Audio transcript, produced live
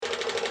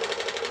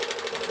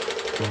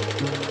Welcome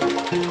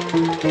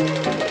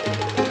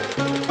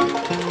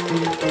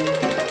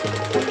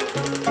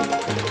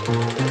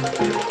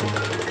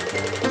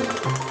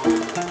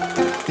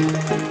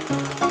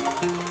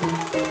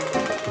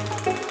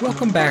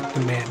back to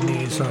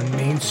Matinees on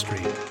Main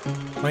Street.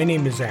 My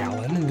name is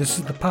Alan, and this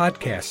is the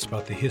podcast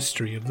about the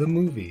history of the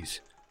movies,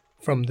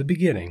 from the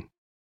beginning.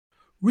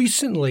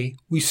 Recently,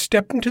 we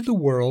stepped into the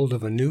world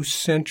of a new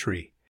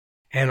century,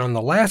 and on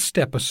the last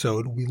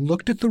episode, we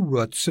looked at the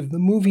roots of the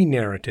movie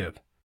narrative.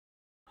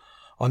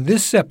 On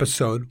this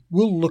episode,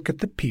 we'll look at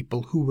the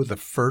people who were the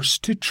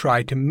first to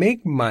try to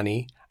make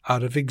money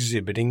out of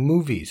exhibiting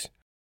movies.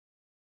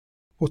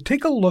 We'll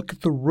take a look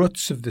at the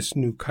roots of this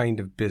new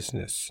kind of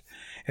business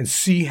and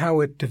see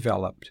how it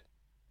developed.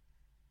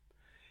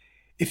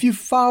 If you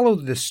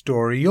followed this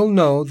story, you'll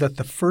know that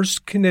the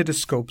first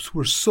kinetoscopes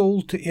were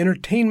sold to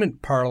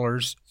entertainment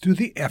parlors through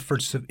the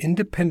efforts of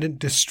independent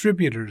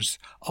distributors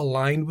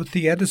aligned with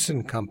the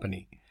Edison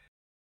Company.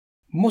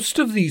 Most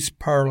of these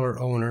parlor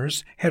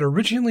owners had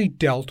originally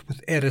dealt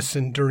with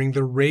Edison during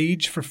the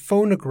rage for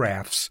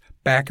phonographs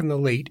back in the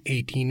late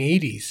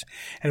 1880s,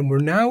 and were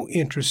now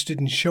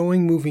interested in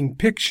showing moving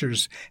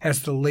pictures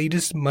as the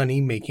latest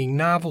money-making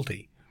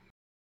novelty.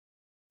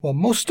 While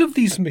most of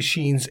these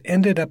machines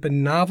ended up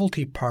in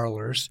novelty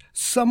parlors,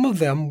 some of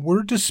them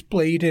were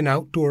displayed in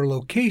outdoor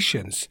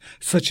locations,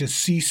 such as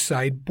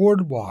seaside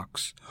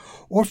boardwalks,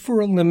 or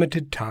for a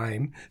limited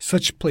time,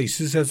 such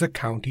places as a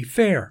county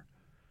fair.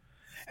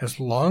 As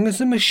long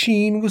as a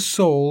machine was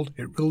sold,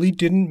 it really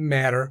didn't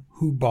matter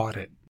who bought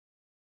it.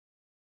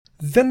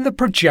 Then the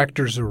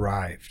projectors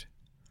arrived.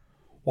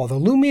 While the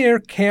Lumiere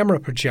camera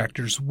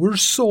projectors were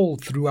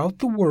sold throughout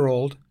the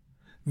world,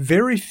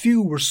 very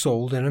few were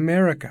sold in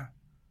America.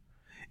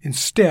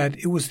 Instead,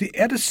 it was the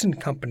Edison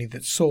Company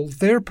that sold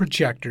their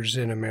projectors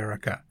in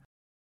America.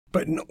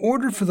 But in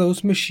order for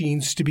those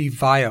machines to be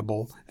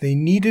viable, they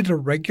needed a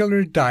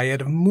regular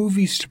diet of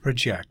movies to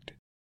project.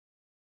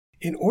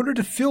 In order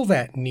to fill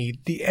that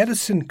need, the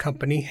Edison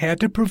Company had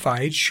to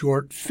provide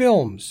short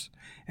films,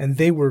 and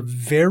they were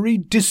very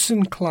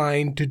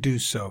disinclined to do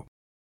so.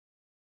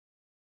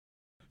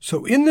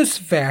 So in this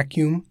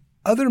vacuum,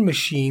 other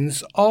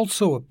machines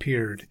also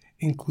appeared,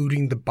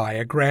 including the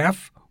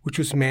Biograph, which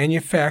was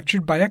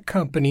manufactured by a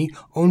company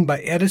owned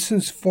by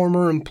Edison's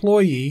former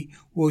employee,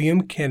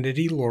 William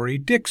Kennedy Laurie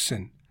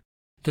Dixon,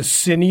 the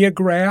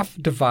Cineograph,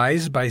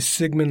 devised by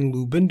Sigmund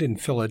Lubin in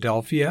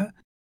Philadelphia,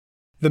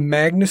 the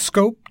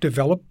Magnoscope,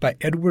 developed by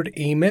Edward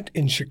Ament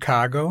in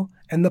Chicago,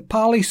 and the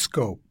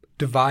Polyscope,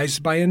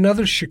 devised by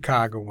another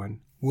Chicagoan,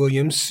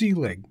 William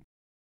Selig.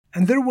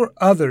 And there were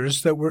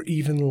others that were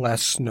even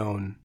less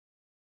known.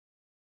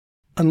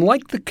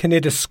 Unlike the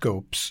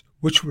kinetoscopes,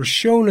 which were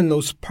shown in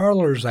those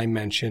parlors I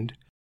mentioned,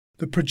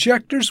 the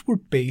projectors were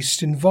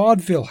based in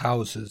vaudeville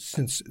houses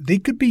since they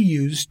could be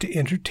used to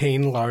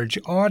entertain large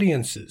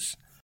audiences.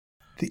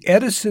 The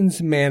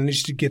Edisons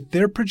managed to get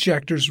their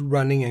projectors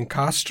running in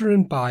Coster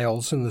and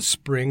Biles in the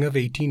spring of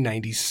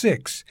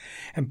 1896,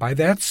 and by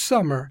that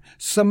summer,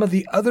 some of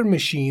the other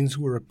machines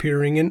were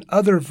appearing in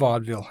other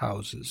vaudeville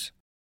houses.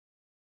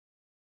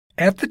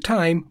 At the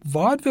time,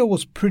 vaudeville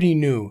was pretty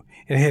new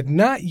and had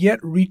not yet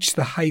reached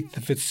the height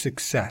of its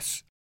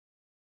success.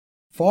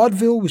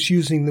 Vaudeville was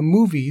using the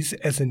movies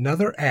as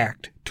another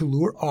act to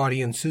lure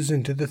audiences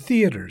into the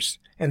theaters,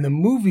 and the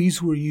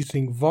movies were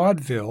using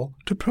vaudeville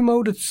to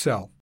promote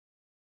itself.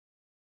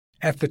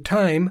 At the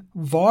time,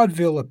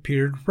 vaudeville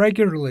appeared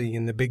regularly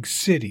in the big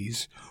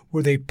cities,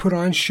 where they put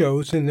on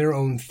shows in their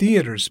own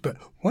theaters, but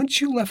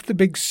once you left the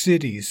big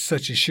cities,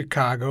 such as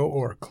Chicago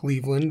or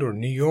Cleveland or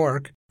New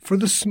York, for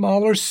the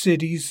smaller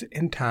cities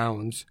and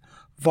towns,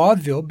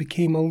 vaudeville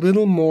became a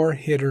little more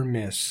hit or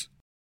miss.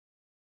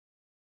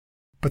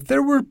 But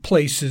there were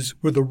places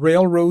where the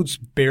railroads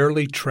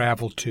barely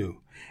traveled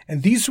to,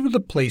 and these were the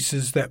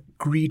places that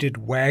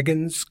greeted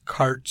wagons,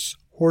 carts,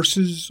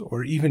 horses,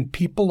 or even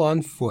people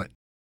on foot.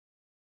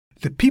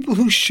 The people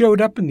who showed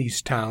up in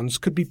these towns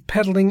could be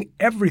peddling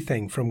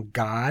everything from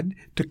God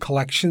to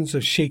collections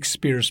of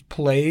Shakespeare's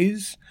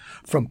plays,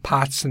 from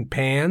pots and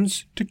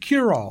pans to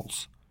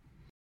cure-alls.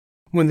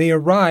 When they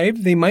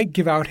arrived, they might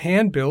give out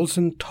handbills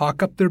and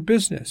talk up their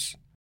business.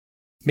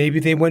 Maybe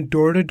they went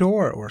door to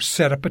door or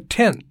set up a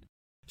tent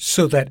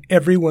so that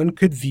everyone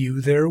could view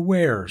their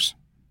wares.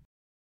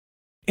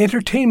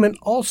 Entertainment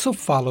also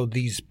followed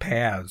these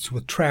paths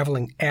with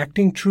traveling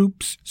acting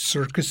troupes,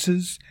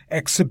 circuses,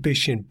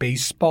 exhibition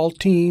baseball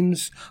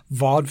teams,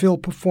 vaudeville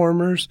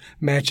performers,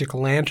 magic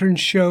lantern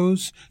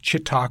shows,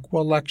 Chautauqua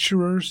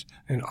lecturers,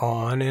 and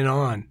on and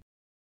on.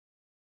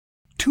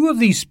 Two of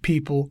these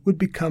people would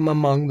become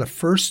among the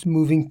first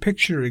moving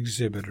picture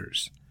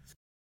exhibitors.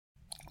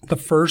 The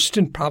first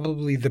and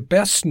probably the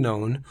best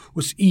known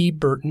was E.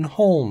 Burton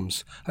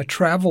Holmes, a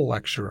travel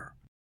lecturer.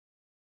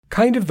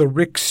 Kind of the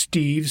Rick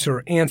Steves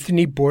or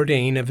Anthony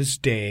Bourdain of his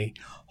day,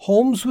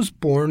 Holmes was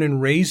born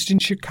and raised in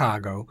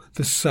Chicago,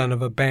 the son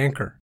of a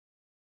banker.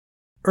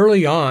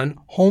 Early on,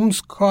 Holmes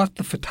caught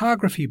the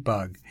photography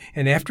bug,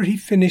 and after he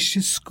finished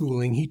his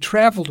schooling, he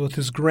traveled with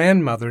his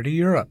grandmother to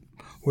Europe,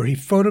 where he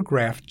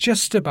photographed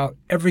just about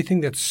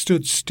everything that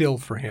stood still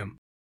for him.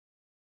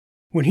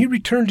 When he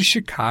returned to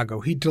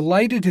Chicago, he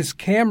delighted his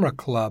camera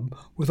club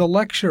with a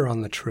lecture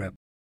on the trip.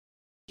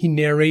 He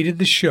narrated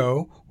the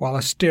show while a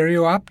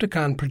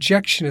stereopticon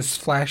projectionist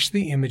flashed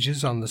the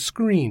images on the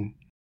screen.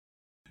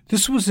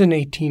 This was in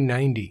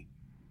 1890.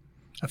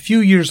 A few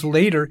years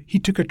later, he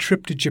took a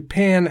trip to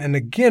Japan and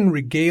again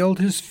regaled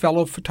his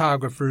fellow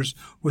photographers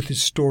with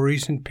his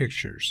stories and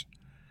pictures.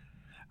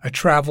 A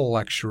travel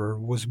lecturer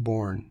was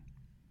born.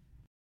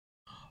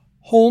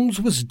 Holmes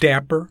was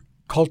dapper,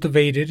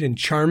 cultivated, and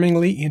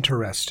charmingly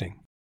interesting.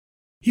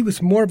 He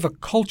was more of a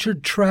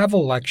cultured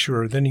travel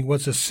lecturer than he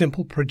was a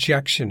simple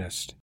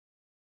projectionist.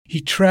 He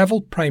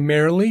traveled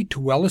primarily to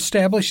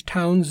well-established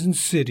towns and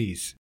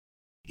cities.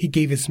 He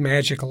gave his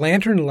magic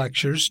lantern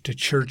lectures to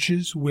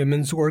churches,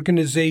 women's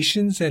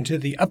organizations, and to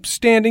the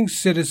upstanding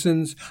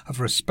citizens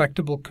of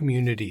respectable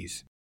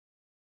communities.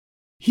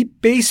 He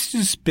based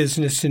his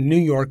business in New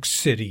York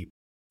City,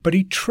 but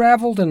he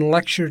traveled and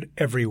lectured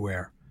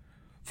everywhere.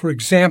 For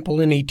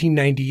example, in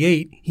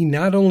 1898, he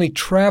not only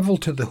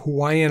traveled to the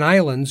Hawaiian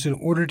Islands in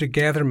order to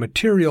gather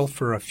material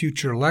for a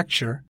future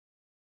lecture,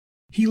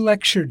 he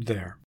lectured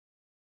there.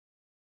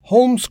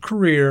 Holmes'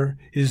 career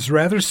is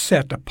rather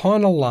set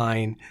upon a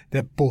line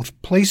that both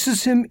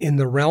places him in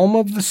the realm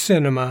of the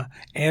cinema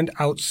and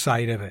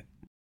outside of it.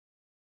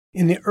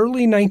 In the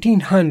early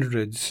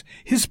 1900s,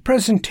 his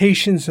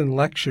presentations and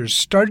lectures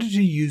started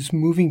to use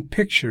moving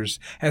pictures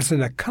as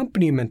an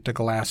accompaniment to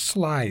glass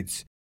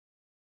slides.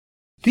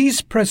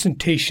 These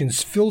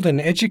presentations filled an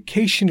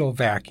educational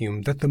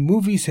vacuum that the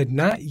movies had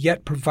not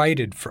yet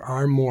provided for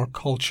our more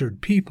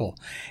cultured people,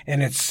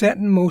 and it set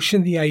in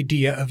motion the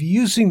idea of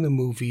using the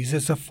movies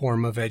as a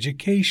form of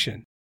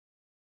education.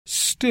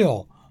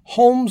 Still,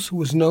 Holmes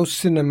was no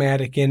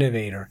cinematic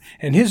innovator,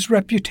 and his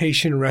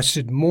reputation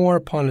rested more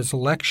upon his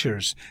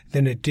lectures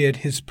than it did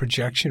his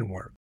projection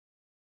work.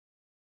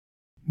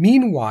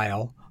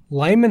 Meanwhile,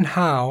 Lyman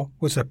Howe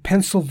was a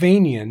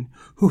Pennsylvanian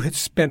who had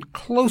spent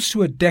close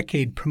to a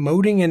decade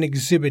promoting and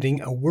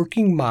exhibiting a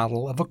working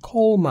model of a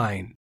coal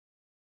mine.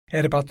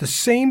 At about the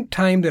same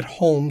time that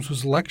Holmes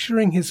was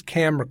lecturing his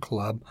camera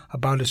club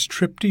about his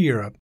trip to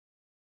Europe,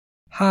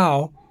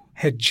 Howe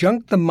had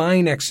junked the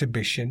mine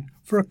exhibition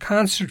for a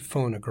concert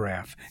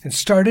phonograph and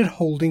started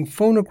holding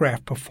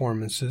phonograph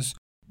performances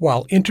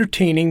while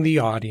entertaining the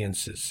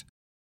audiences.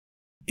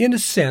 In a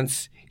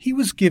sense, he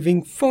was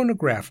giving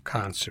phonograph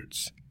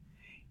concerts.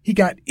 He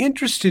got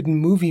interested in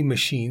movie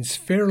machines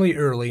fairly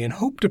early and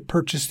hoped to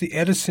purchase the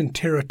Edison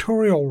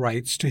territorial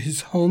rights to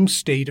his home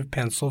state of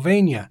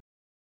Pennsylvania.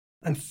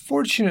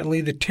 Unfortunately,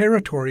 the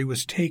territory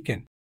was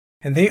taken,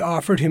 and they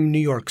offered him New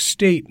York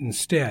State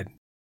instead.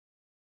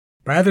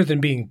 Rather than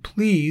being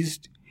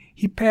pleased,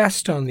 he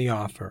passed on the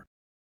offer,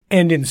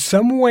 and in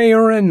some way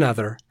or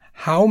another,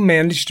 Howe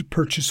managed to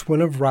purchase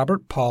one of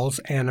Robert Paul's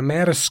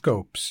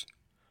animatoscopes.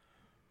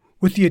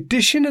 With the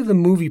addition of the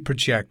movie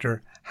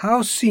projector,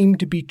 Howe seemed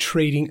to be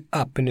trading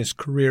up in his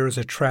career as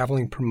a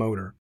traveling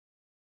promoter.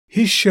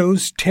 His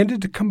shows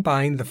tended to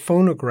combine the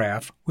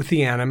phonograph with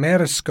the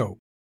animatoscope.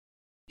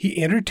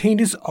 He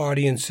entertained his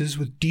audiences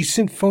with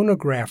decent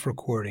phonograph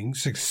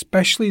recordings,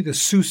 especially the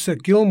Sousa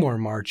Gilmore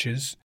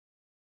marches,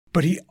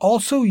 but he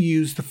also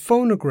used the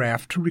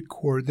phonograph to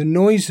record the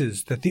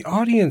noises that the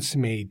audience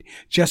made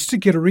just to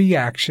get a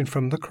reaction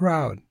from the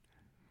crowd.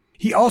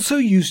 He also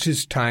used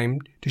his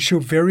time to show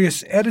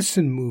various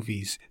Edison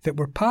movies that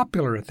were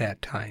popular at that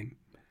time.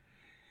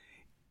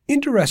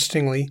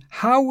 Interestingly,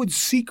 Howe would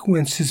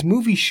sequence his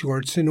movie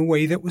shorts in a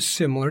way that was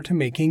similar to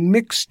making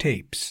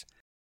mixtapes.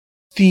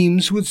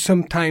 Themes would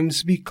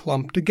sometimes be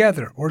clumped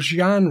together, or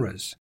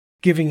genres,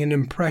 giving an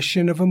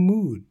impression of a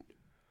mood,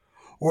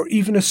 or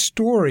even a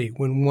story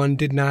when one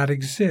did not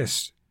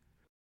exist.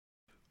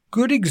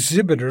 Good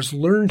exhibitors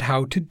learned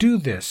how to do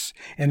this,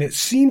 and it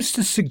seems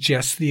to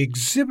suggest the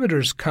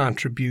exhibitor's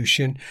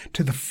contribution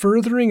to the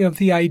furthering of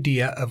the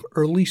idea of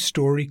early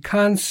story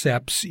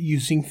concepts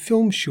using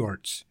film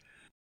shorts.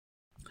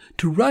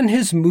 To run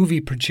his movie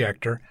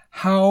projector,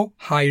 Howe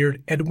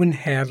hired Edwin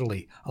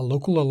Hadley, a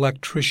local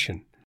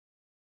electrician.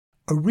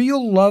 A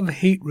real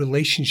love-hate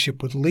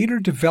relationship would later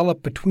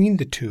develop between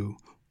the two,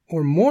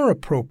 or more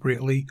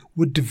appropriately,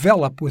 would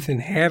develop within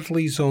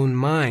Hadley's own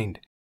mind.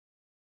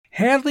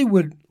 Hadley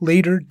would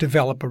later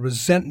develop a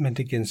resentment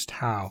against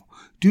Howe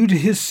due to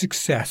his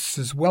success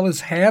as well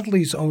as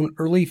Hadley's own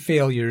early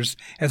failures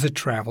as a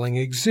traveling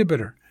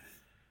exhibitor.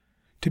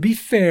 To be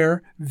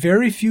fair,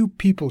 very few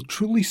people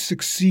truly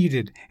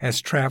succeeded as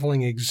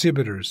traveling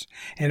exhibitors,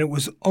 and it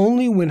was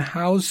only when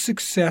Howe's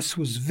success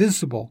was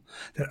visible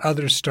that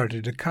others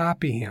started to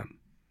copy him.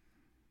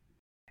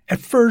 At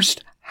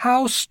first,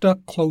 Howe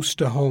stuck close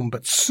to home,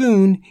 but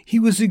soon he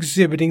was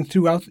exhibiting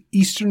throughout the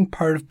eastern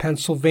part of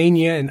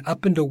Pennsylvania and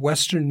up into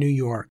western New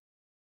York.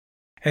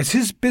 As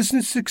his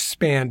business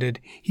expanded,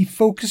 he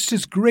focused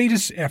his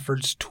greatest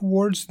efforts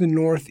towards the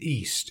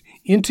Northeast,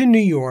 into New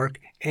York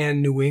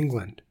and New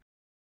England.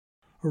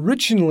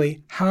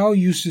 Originally, Howe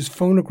used his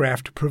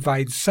phonograph to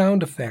provide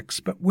sound effects,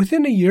 but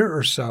within a year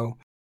or so,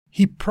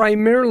 He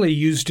primarily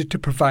used it to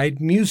provide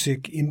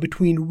music in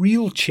between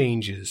reel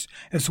changes,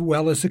 as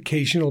well as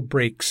occasional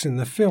breaks in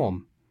the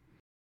film.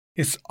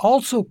 It's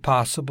also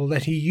possible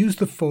that he used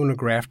the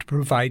phonograph to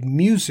provide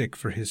music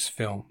for his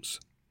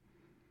films.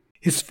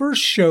 His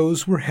first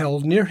shows were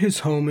held near his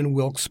home in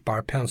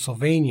Wilkes-Barre,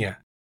 Pennsylvania.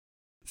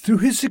 Through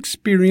his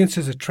experience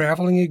as a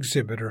traveling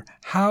exhibitor,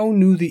 Howe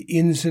knew the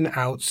ins and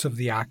outs of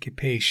the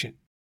occupation.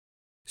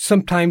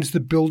 Sometimes the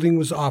building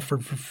was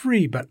offered for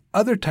free, but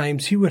other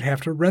times he would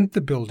have to rent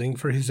the building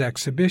for his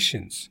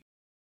exhibitions.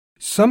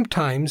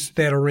 Sometimes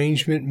that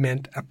arrangement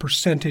meant a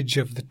percentage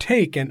of the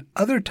take, and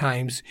other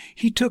times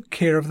he took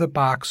care of the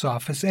box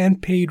office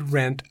and paid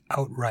rent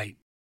outright.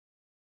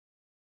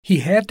 He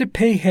had to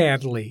pay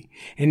Hadley,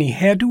 and he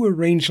had to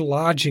arrange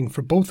lodging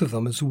for both of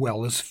them as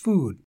well as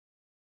food.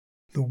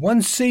 The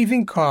one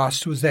saving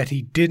cost was that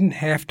he didn't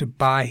have to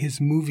buy his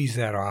movies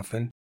that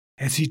often,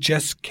 as he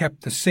just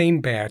kept the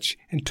same batch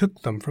and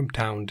took them from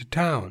town to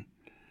town.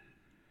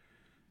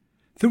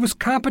 There was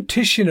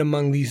competition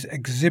among these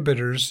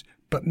exhibitors,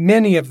 but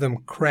many of them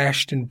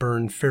crashed and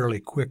burned fairly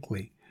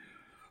quickly.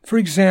 For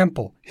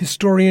example,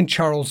 historian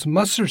Charles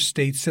Musser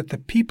states that the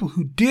people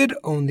who did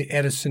own the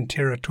Edison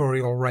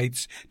territorial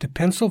rights to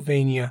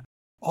Pennsylvania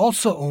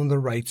also owned the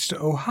rights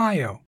to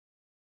Ohio.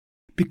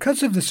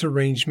 Because of this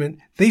arrangement,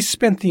 they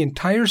spent the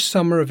entire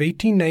summer of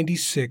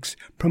 1896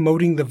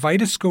 promoting the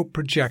Vitascope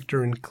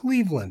projector in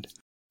Cleveland,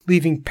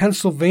 leaving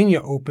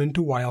Pennsylvania open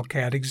to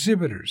Wildcat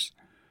exhibitors.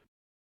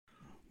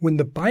 When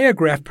the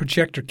Biograph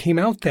projector came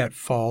out that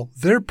fall,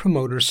 their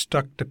promoters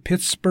stuck to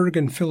Pittsburgh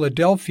and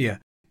Philadelphia,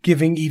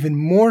 giving even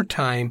more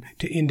time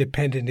to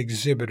independent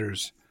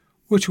exhibitors,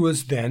 which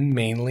was then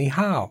mainly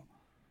Howe.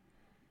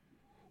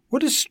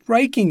 What is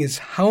striking is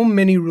how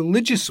many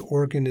religious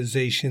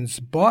organizations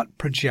bought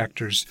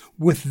projectors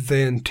with the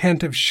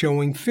intent of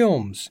showing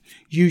films,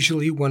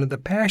 usually one of the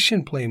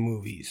Passion Play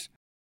movies.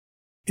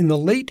 In the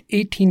late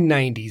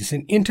 1890s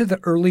and into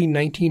the early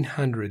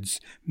 1900s,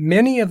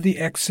 many of the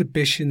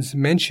exhibitions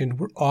mentioned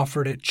were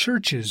offered at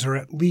churches, or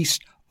at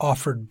least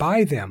offered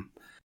by them.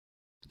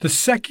 The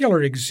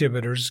secular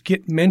exhibitors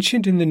get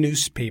mentioned in the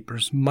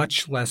newspapers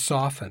much less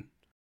often.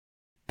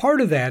 Part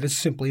of that is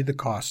simply the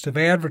cost of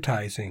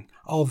advertising,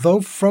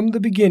 although from the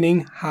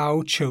beginning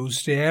Howe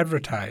chose to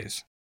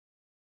advertise.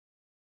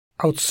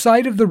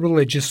 Outside of the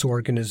religious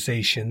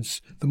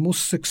organizations, the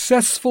most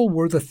successful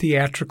were the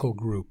theatrical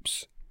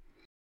groups.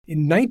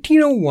 In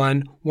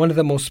 1901, one of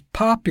the most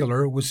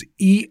popular was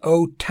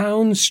E.O.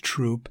 Towns'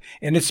 troupe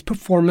and its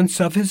performance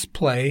of his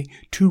play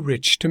Too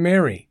Rich to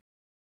Marry.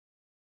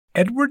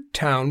 Edward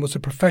Town was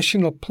a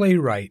professional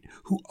playwright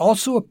who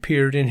also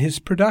appeared in his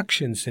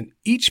productions, and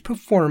each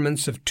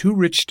performance of Too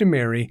Rich to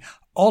Marry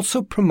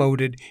also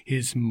promoted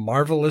his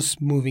marvelous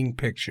moving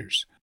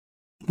pictures,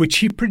 which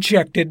he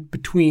projected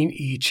between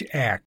each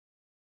act.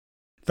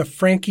 The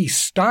Frankie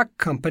Stock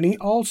Company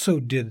also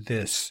did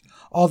this,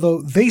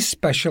 although they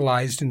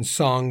specialized in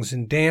songs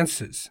and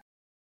dances.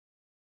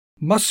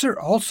 Musser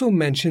also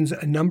mentions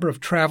a number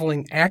of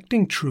traveling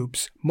acting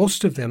troupes,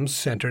 most of them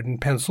centered in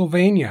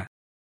Pennsylvania.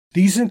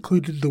 These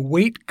included the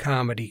Waite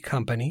Comedy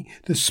Company,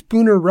 the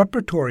Spooner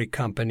Repertory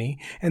Company,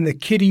 and the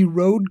Kitty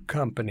Road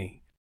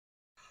Company.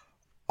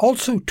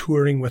 Also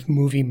touring with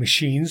movie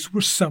machines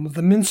were some of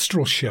the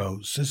minstrel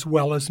shows, as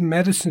well as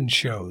medicine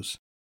shows.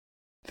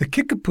 The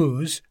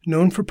Kickapoos,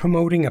 known for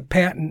promoting a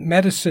patent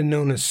medicine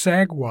known as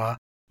Sagwa,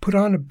 put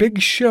on a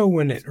big show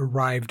when it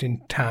arrived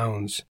in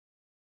towns.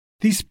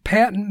 These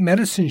patent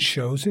medicine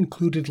shows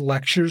included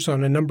lectures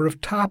on a number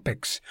of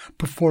topics,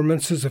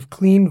 performances of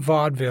clean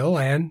vaudeville,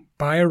 and,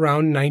 by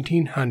around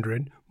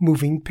 1900,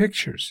 moving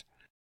pictures.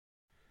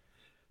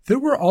 There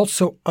were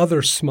also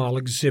other small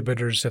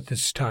exhibitors at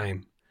this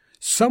time.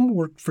 Some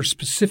worked for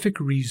specific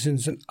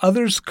reasons, and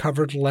others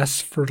covered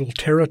less fertile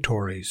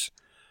territories.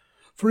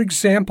 For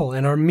example,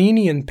 an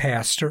Armenian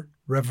pastor,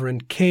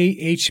 Reverend K.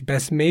 H.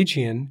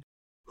 Besmajian,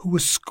 who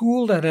was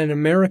schooled at an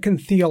American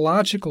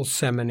theological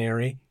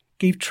seminary,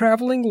 gave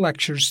traveling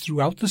lectures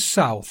throughout the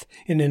South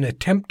in an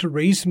attempt to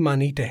raise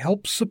money to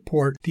help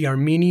support the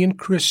Armenian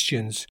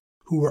Christians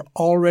who were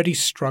already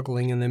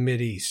struggling in the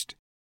Mideast.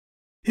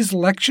 His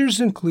lectures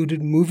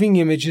included moving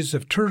images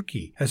of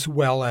Turkey as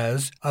well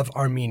as of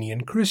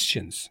Armenian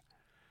Christians.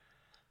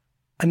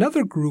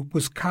 Another group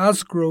was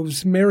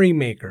Cosgrove's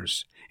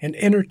Merrymakers, an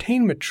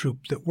entertainment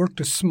troupe that worked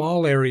a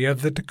small area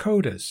of the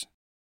Dakotas.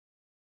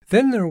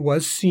 Then there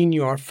was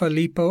Signor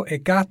Filippo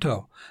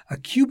Egato, a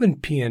Cuban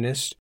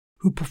pianist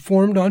who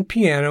performed on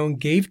piano and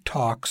gave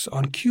talks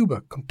on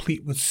Cuba,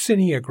 complete with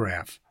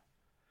cineograph.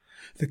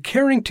 The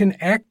Carrington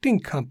Acting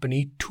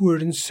Company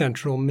toured in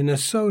central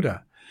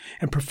Minnesota,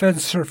 and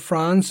Professor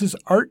Franz's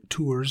art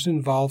tours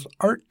involved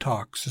art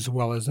talks as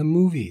well as the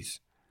movies.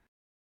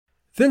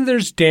 Then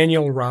there's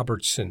Daniel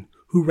Robertson,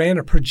 who ran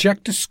a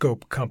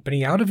projectoscope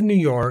company out of New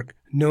York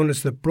known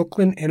as the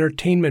Brooklyn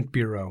Entertainment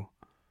Bureau.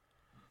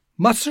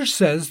 Musser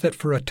says that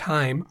for a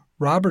time,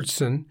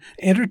 Robertson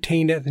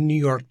entertained at the New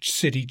York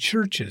City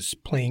churches,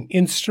 playing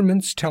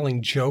instruments,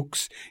 telling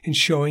jokes, and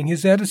showing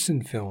his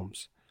Edison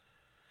films.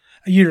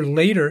 A year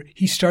later,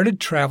 he started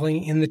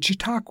traveling in the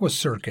Chautauqua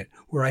circuit,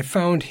 where I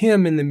found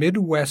him in the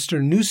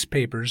Midwestern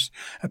newspapers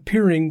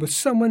appearing with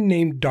someone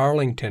named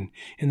Darlington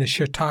in the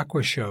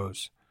Chautauqua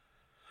shows.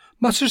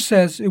 Musser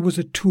says it was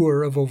a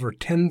tour of over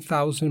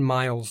 10,000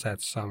 miles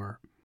that summer.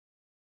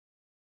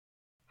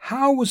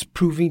 Howe was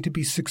proving to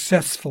be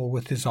successful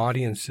with his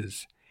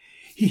audiences.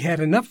 He had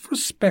enough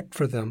respect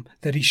for them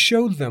that he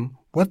showed them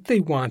what they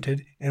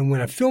wanted, and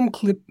when a film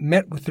clip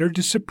met with their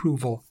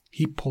disapproval,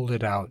 he pulled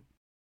it out.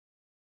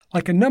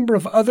 Like a number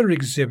of other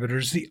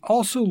exhibitors, he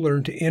also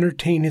learned to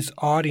entertain his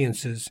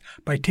audiences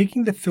by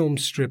taking the film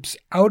strips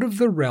out of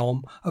the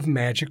realm of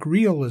magic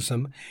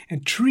realism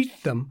and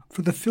treat them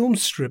for the film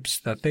strips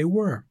that they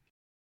were.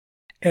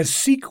 As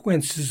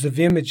sequences of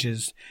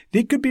images,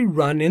 they could be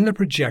run in the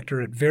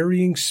projector at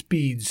varying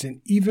speeds and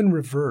even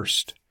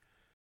reversed.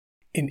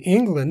 In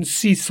England,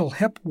 Cecil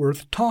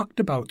Hepworth talked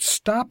about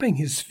stopping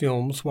his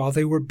films while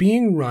they were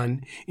being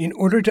run in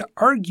order to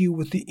argue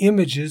with the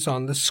images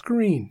on the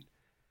screen.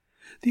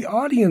 The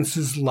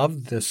audiences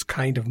loved this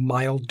kind of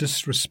mild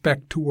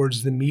disrespect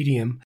towards the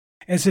medium,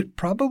 as it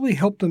probably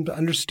helped them to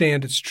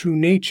understand its true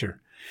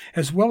nature,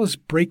 as well as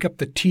break up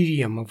the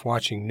tedium of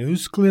watching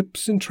news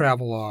clips and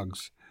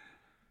travelogues.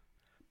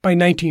 By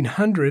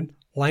 1900,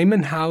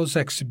 Lyman Howe's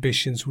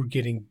exhibitions were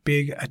getting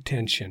big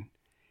attention.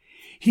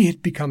 He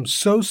had become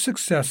so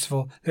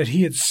successful that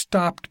he had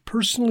stopped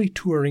personally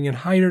touring and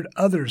hired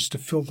others to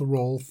fill the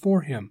role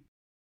for him.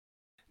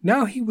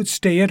 Now he would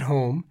stay at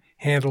home,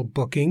 handle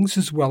bookings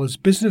as well as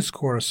business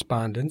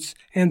correspondence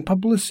and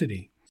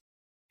publicity.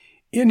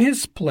 In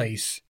his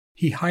place,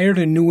 he hired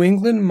a New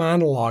England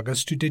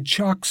monologuist who did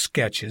chalk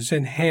sketches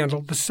and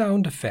handled the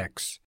sound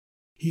effects.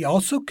 He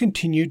also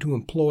continued to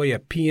employ a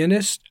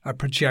pianist, a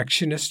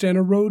projectionist, and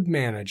a road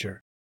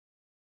manager.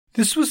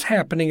 This was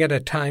happening at a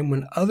time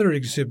when other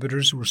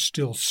exhibitors were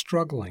still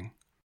struggling.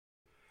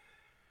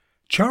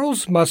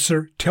 Charles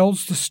Musser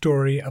tells the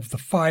story of the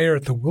fire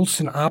at the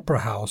Wilson Opera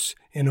House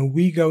in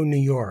Owego, New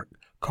York,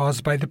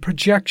 caused by the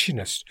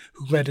projectionist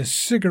who let his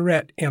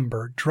cigarette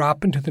ember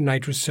drop into the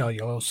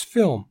nitrocellulose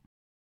film.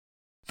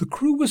 The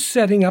crew was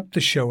setting up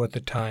the show at the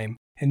time,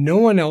 and no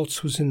one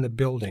else was in the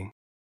building.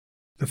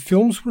 The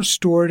films were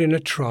stored in a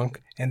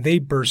trunk, and they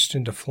burst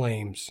into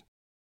flames.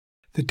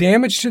 The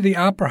damage to the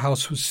opera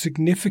house was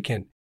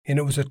significant, and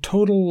it was a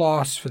total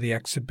loss for the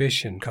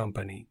exhibition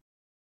company.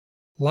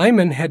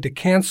 Lyman had to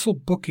cancel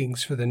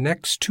bookings for the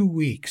next 2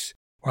 weeks,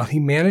 while he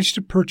managed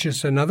to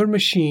purchase another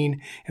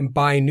machine and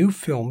buy new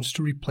films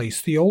to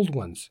replace the old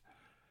ones.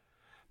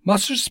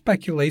 Musser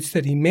speculates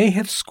that he may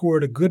have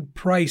scored a good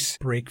price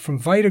break from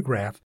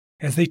Vitagraph,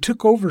 as they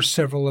took over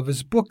several of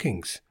his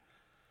bookings.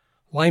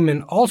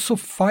 Lyman also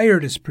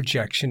fired his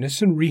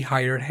projectionist and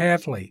rehired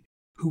Hadley,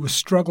 who was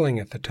struggling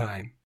at the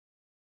time.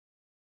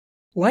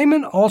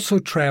 Lyman also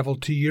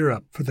traveled to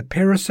Europe for the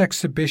Paris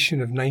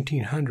exhibition of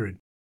 1900,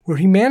 where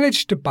he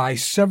managed to buy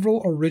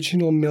several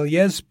original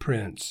Méliès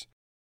prints,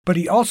 but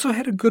he also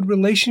had a good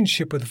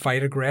relationship with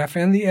Vitagraph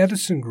and the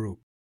Edison Group.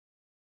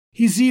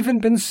 He's even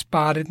been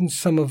spotted in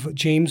some of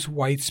James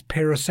White's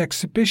Paris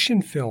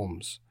exhibition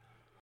films.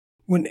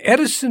 When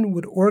Edison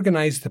would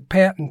organize the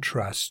Patent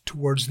Trust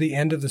towards the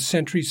end of the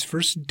century's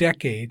first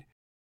decade,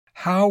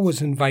 Howe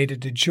was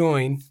invited to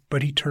join,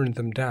 but he turned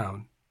them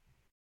down.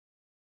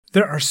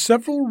 There are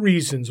several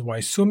reasons why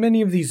so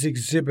many of these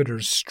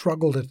exhibitors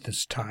struggled at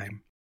this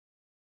time,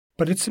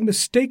 but it's a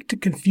mistake to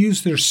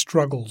confuse their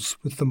struggles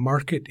with the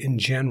market in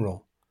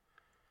general.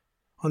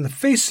 On the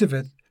face of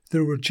it,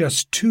 there were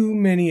just too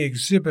many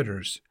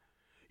exhibitors.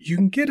 You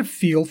can get a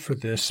feel for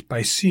this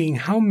by seeing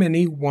how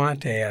many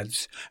want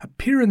ads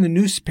appear in the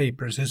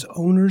newspapers as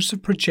owners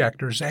of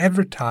projectors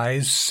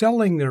advertise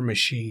selling their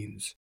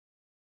machines.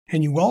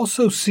 And you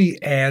also see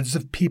ads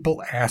of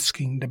people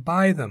asking to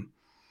buy them.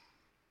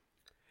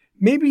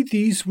 Maybe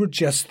these were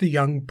just the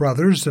young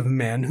brothers of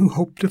men who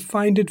hoped to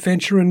find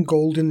adventure and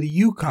gold in the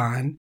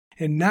Yukon,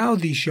 and now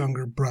these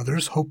younger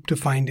brothers hope to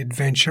find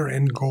adventure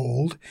and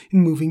gold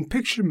in moving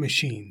picture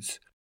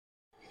machines.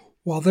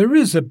 While there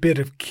is a bit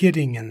of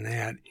kidding in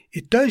that,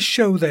 it does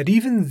show that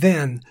even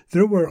then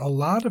there were a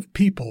lot of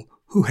people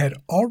who had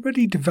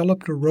already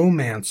developed a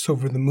romance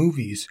over the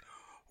movies,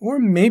 or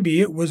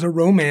maybe it was a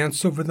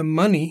romance over the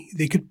money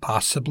they could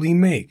possibly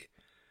make.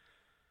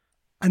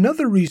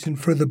 Another reason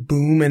for the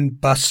boom and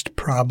bust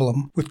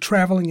problem with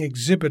traveling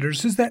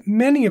exhibitors is that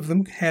many of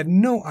them had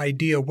no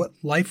idea what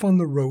life on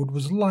the road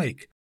was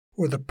like,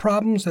 or the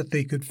problems that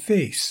they could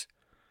face.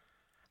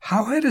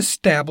 Howe had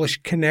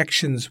established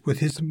connections with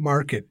his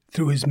market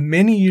through his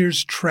many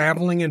years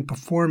traveling and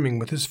performing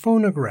with his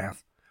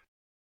phonograph.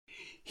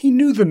 He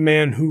knew the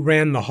men who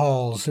ran the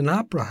halls and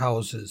opera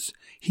houses.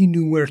 He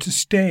knew where to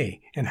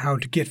stay and how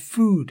to get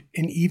food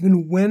and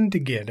even when to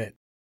get it.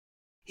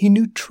 He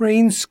knew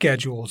train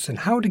schedules and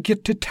how to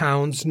get to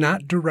towns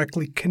not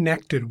directly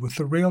connected with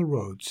the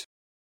railroads.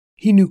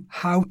 He knew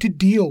how to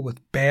deal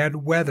with bad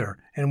weather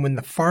and when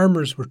the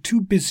farmers were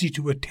too busy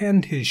to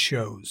attend his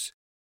shows.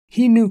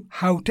 He knew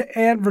how to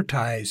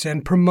advertise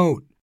and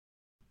promote.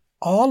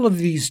 All of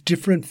these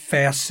different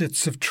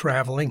facets of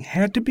traveling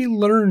had to be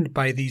learned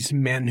by these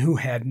men who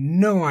had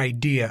no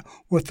idea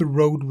what the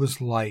road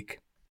was like.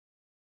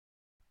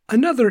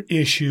 Another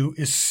issue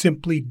is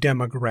simply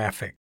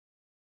demographic.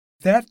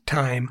 That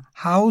time,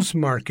 Howe's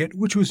Market,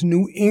 which was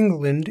New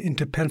England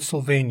into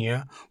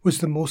Pennsylvania, was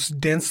the most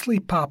densely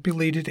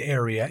populated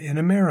area in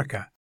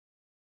America.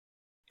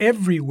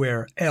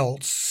 Everywhere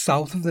else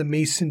south of the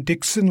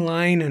Mason-Dixon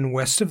line and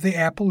west of the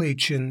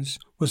Appalachians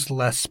was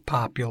less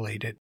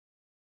populated.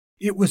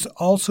 It was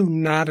also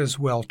not as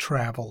well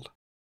traveled.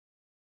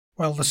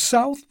 While the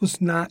South was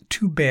not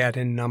too bad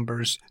in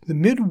numbers, the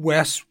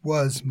Midwest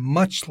was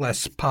much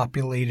less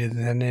populated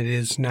than it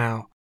is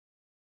now.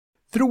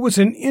 There was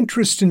an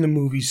interest in the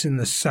movies in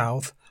the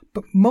South,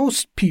 but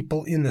most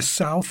people in the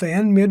South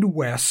and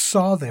Midwest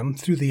saw them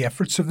through the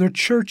efforts of their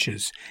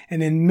churches,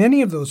 and in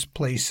many of those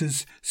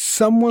places,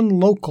 someone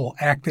local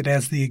acted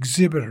as the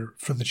exhibitor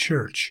for the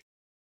church.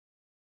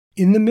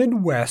 In the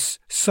Midwest,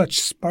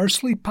 such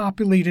sparsely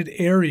populated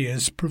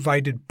areas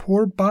provided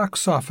poor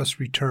box office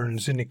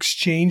returns in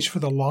exchange for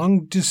the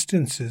long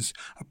distances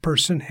a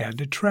person had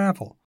to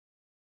travel.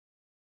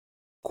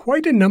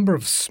 Quite a number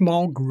of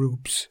small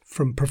groups,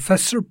 from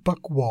Professor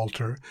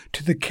Buckwalter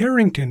to the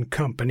Carrington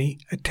Company,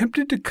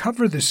 attempted to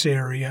cover this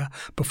area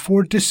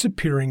before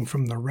disappearing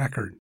from the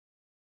record.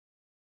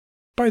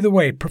 By the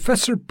way,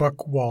 Professor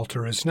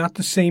Buckwalter is not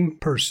the same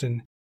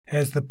person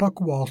as the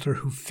Buckwalter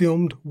who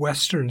filmed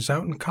westerns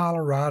out in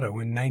Colorado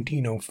in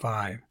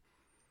 1905.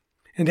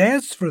 And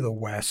as for the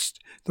West,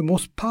 the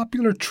most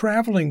popular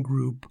traveling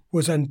group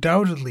was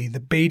undoubtedly the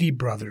Beatty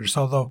brothers,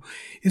 although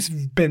it's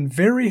been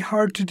very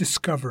hard to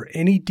discover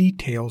any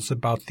details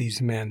about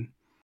these men.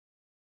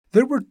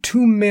 There were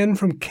two men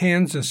from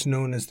Kansas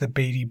known as the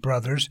Beatty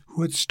brothers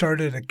who had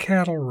started a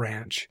cattle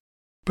ranch,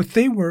 but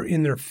they were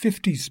in their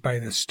 50s by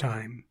this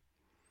time.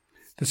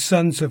 The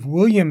sons of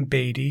William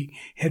Beatty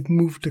had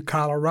moved to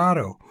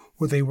Colorado,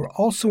 where they were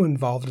also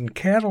involved in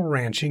cattle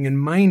ranching and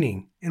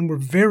mining, and were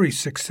very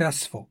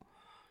successful.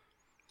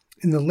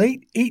 In the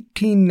late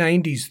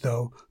 1890s,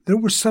 though, there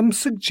was some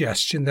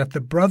suggestion that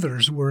the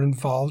brothers were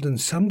involved in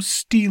some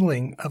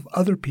stealing of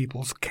other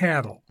people's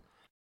cattle.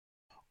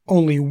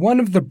 Only one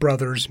of the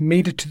brothers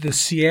made it to the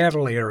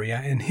Seattle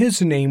area, and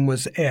his name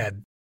was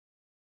Ed.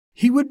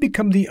 He would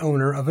become the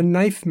owner of a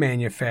knife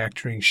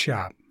manufacturing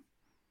shop.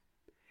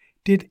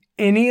 Did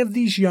any of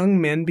these young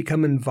men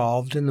become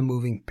involved in the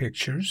moving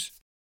pictures?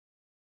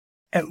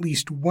 At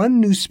least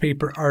one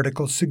newspaper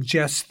article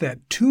suggests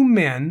that two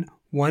men,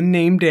 one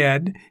named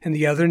Ed and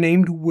the other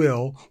named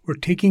Will, were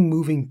taking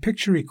moving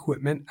picture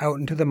equipment out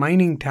into the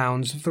mining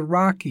towns of the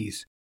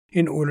Rockies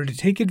in order to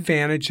take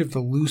advantage of the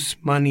loose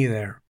money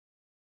there.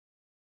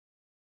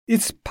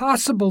 It's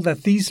possible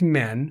that these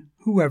men,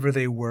 whoever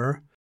they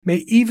were, may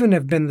even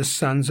have been the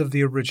sons of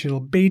the original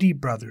Beatty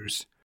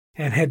brothers,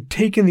 and had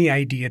taken the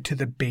idea to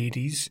the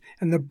Beattys,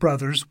 and the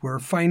brothers were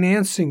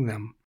financing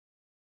them.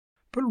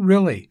 But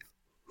really,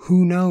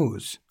 who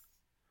knows?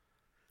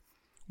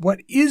 What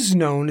is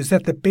known is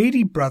that the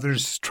Beatty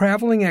brothers'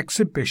 traveling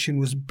exhibition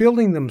was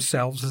billing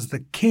themselves as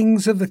the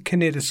kings of the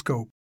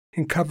kinetoscope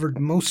and covered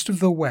most of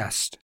the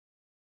West.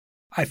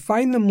 I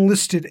find them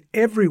listed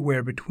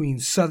everywhere between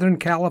Southern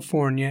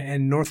California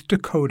and North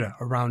Dakota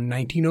around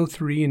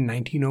 1903 and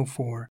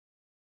 1904.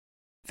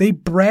 They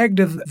bragged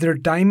of their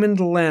diamond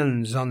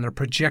lens on their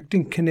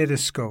projecting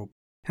kinetoscope,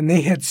 and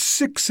they had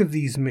 6 of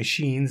these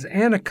machines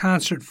and a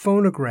concert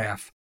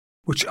phonograph,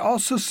 which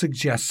also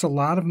suggests a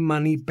lot of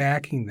money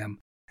backing them,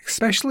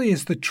 especially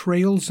as the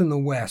trails in the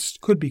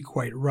West could be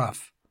quite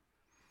rough.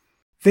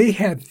 They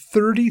had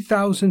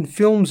 30,000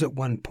 films at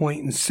one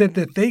point and said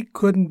that they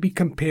couldn't be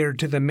compared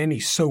to the many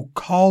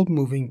so-called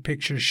moving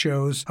picture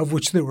shows of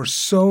which there were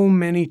so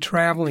many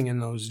traveling in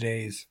those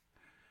days.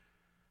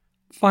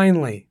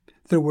 Finally,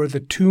 there were the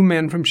two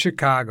men from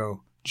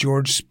Chicago,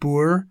 George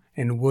Spoor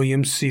and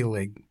William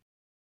Selig.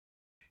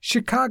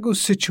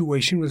 Chicago's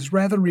situation was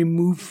rather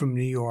removed from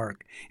New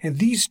York, and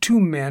these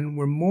two men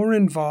were more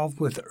involved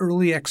with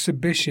early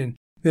exhibition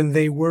than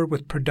they were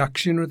with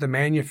production or the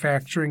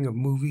manufacturing of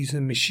movies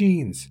and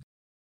machines.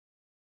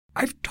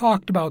 I've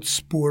talked about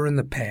Spoor in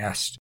the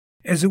past,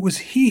 as it was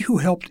he who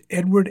helped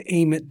Edward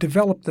Ament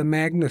develop the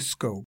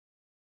Magnascope.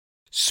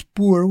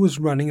 Spoor was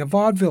running a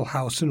vaudeville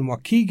house in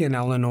Waukegan,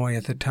 Illinois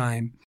at the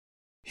time.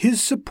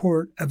 His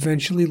support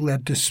eventually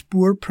led to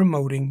Spoor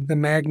promoting the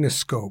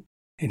Magnascope,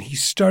 and he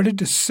started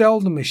to sell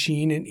the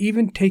machine and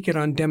even take it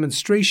on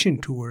demonstration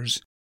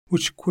tours,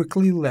 which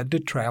quickly led to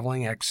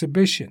traveling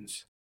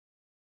exhibitions.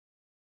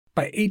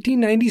 By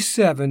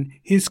 1897,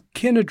 his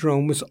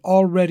Kinodrome was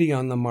already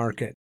on the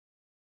market.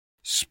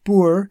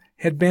 Spoor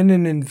had been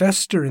an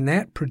investor in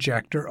that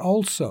projector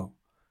also.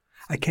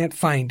 I can't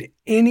find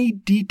any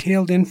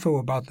detailed info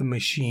about the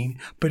machine,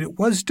 but it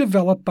was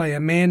developed by a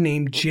man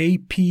named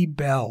J.P.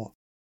 Bell,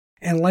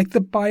 and like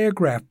the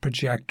Biograph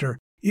projector,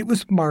 it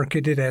was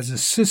marketed as a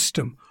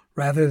system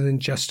rather than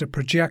just a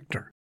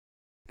projector.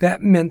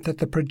 That meant that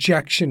the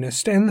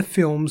projectionist and the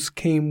films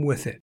came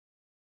with it.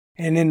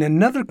 And in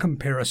another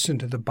comparison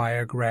to the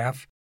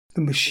Biograph,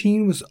 the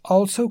machine was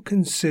also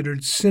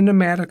considered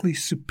cinematically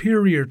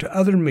superior to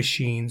other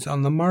machines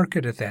on the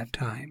market at that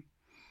time.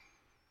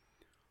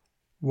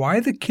 Why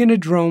the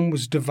Kinedrome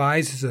was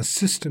devised as a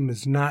system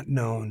is not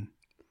known.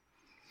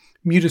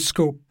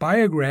 Mutoscope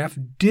Biograph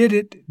did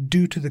it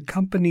due to the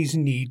company's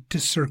need to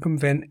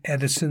circumvent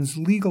Edison's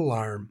legal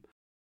arm.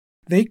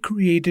 They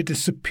created a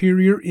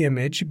superior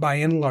image by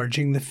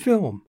enlarging the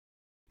film,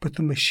 but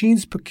the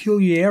machine's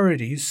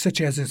peculiarities,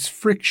 such as its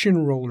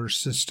friction roller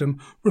system,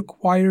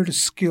 required a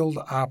skilled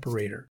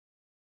operator.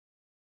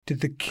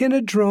 Did the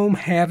Kinedrome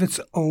have its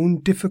own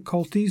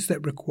difficulties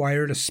that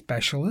required a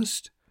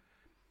specialist?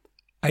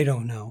 I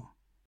don't know.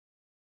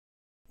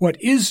 What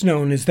is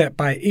known is that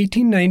by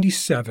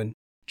 1897,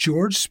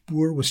 George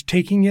Spoor was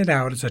taking it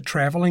out as a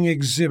traveling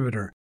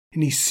exhibitor,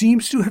 and he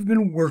seems to have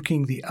been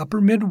working the upper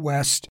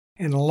Midwest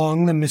and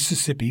along the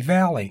Mississippi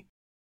Valley.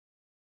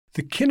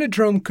 The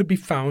Kinedrome could be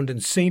found in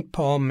St.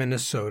 Paul,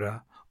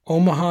 Minnesota,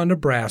 Omaha,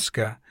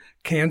 Nebraska,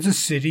 Kansas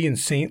City, and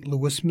St.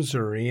 Louis,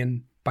 Missouri,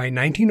 and by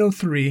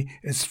 1903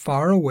 as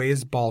far away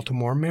as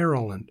Baltimore,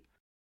 Maryland.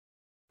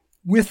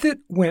 With it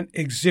went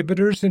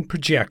exhibitors and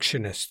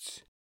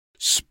projectionists.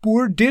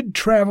 Spoor did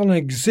travel and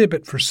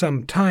exhibit for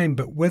some time,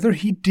 but whether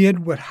he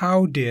did what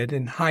Howe did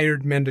and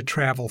hired men to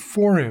travel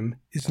for him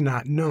is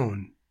not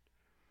known.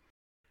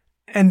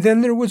 And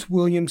then there was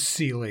William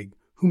Selig,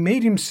 who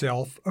made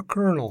himself a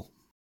colonel.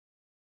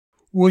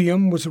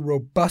 William was a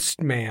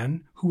robust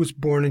man who was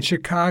born in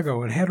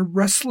Chicago and had a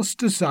restless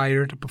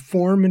desire to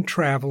perform and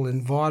travel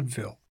in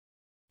vaudeville.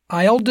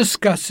 I'll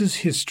discuss his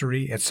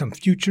history at some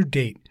future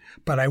date,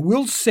 but I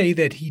will say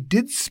that he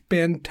did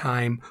spend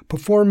time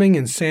performing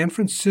in San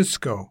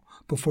Francisco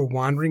before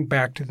wandering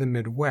back to the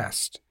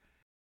Midwest.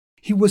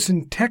 He was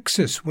in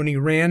Texas when he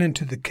ran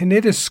into the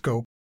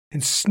kinetoscope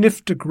and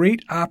sniffed a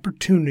great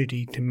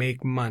opportunity to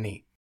make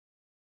money.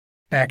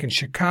 Back in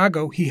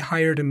Chicago, he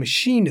hired a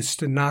machinist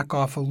to knock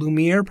off a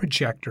Lumiere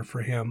projector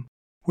for him,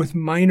 with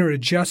minor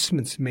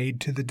adjustments made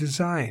to the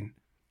design,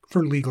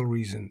 for legal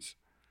reasons.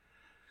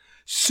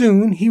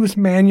 Soon he was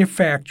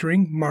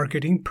manufacturing,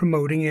 marketing,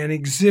 promoting, and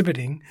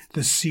exhibiting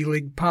the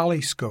Selig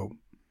Polyscope.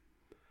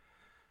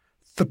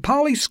 The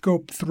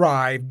Polyscope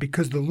thrived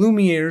because the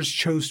Lumieres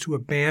chose to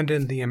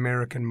abandon the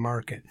American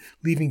market,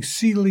 leaving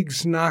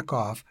Selig's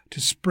knockoff to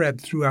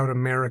spread throughout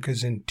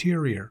America's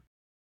interior.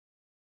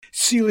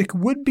 Selig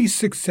would be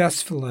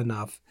successful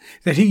enough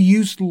that he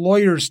used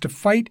lawyers to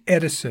fight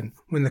Edison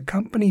when the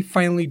company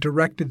finally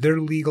directed their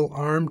legal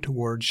arm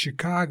towards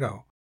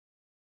Chicago.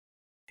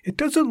 It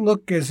doesn't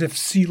look as if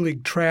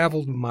Selig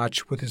traveled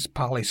much with his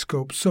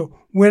Polyscope, so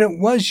when it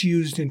was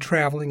used in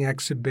traveling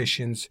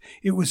exhibitions,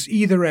 it was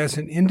either as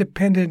an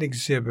independent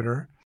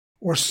exhibitor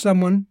or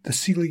someone the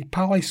Selig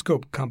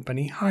Polyscope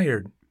Company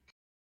hired.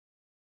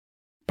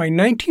 By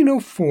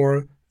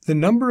 1904, the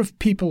number of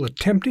people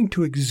attempting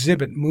to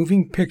exhibit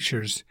moving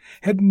pictures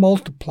had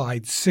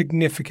multiplied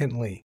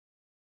significantly.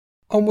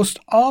 Almost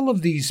all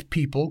of these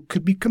people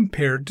could be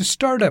compared to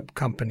startup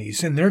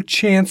companies, and their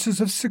chances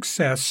of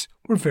success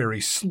were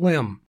very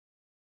slim.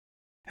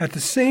 At the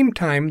same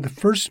time, the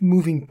first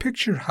moving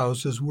picture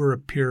houses were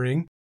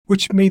appearing,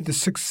 which made the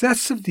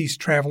success of these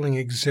traveling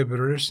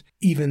exhibitors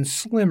even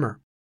slimmer.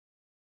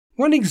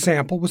 One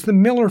example was the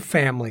Miller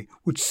family,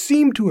 which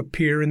seemed to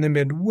appear in the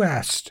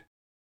Midwest.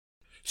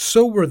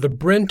 So were the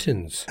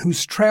Brentons,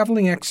 whose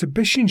traveling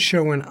exhibition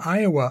show in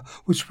Iowa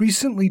was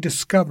recently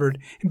discovered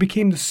and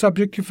became the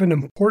subject of an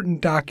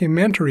important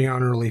documentary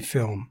on early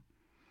film.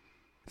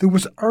 There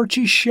was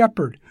Archie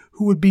Shepherd,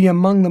 who would be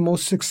among the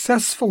most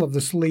successful of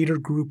this later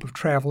group of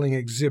traveling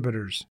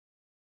exhibitors.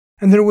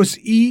 And there was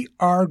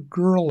E.R.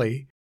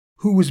 Gurley,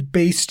 who was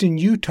based in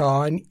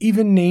Utah and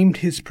even named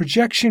his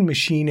projection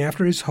machine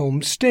after his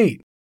home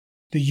state,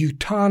 the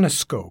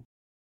Utanoscope.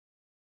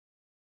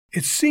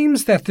 It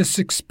seems that this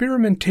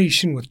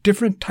experimentation with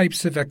different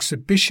types of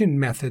exhibition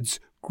methods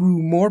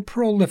grew more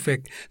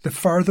prolific the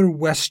farther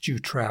west you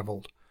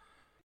traveled.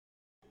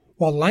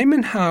 While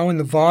Lyman Howe and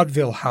the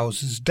vaudeville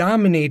houses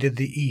dominated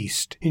the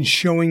East in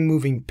showing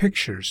moving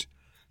pictures,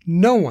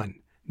 no one,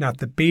 not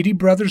the Beatty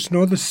Brothers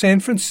nor the San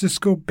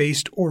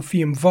Francisco-based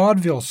Orpheum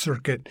vaudeville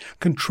circuit,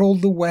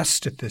 controlled the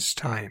West at this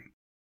time.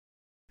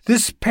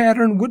 This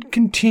pattern would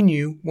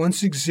continue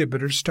once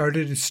exhibitors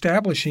started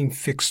establishing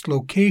fixed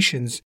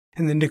locations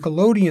and the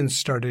Nickelodeons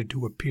started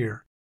to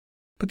appear.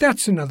 But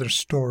that's another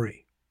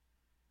story.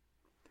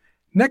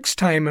 Next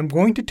time, I'm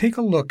going to take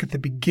a look at the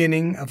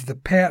beginning of the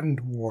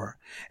patent war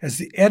as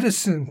the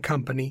Edison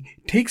Company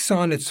takes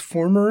on its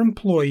former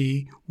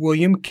employee,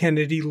 William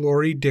Kennedy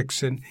Laurie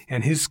Dixon,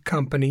 and his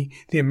company,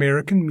 the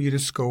American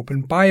Mutoscope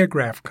and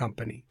Biograph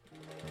Company.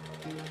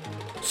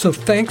 So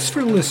thanks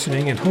for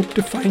listening and hope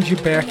to find you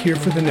back here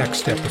for the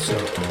next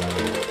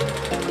episode.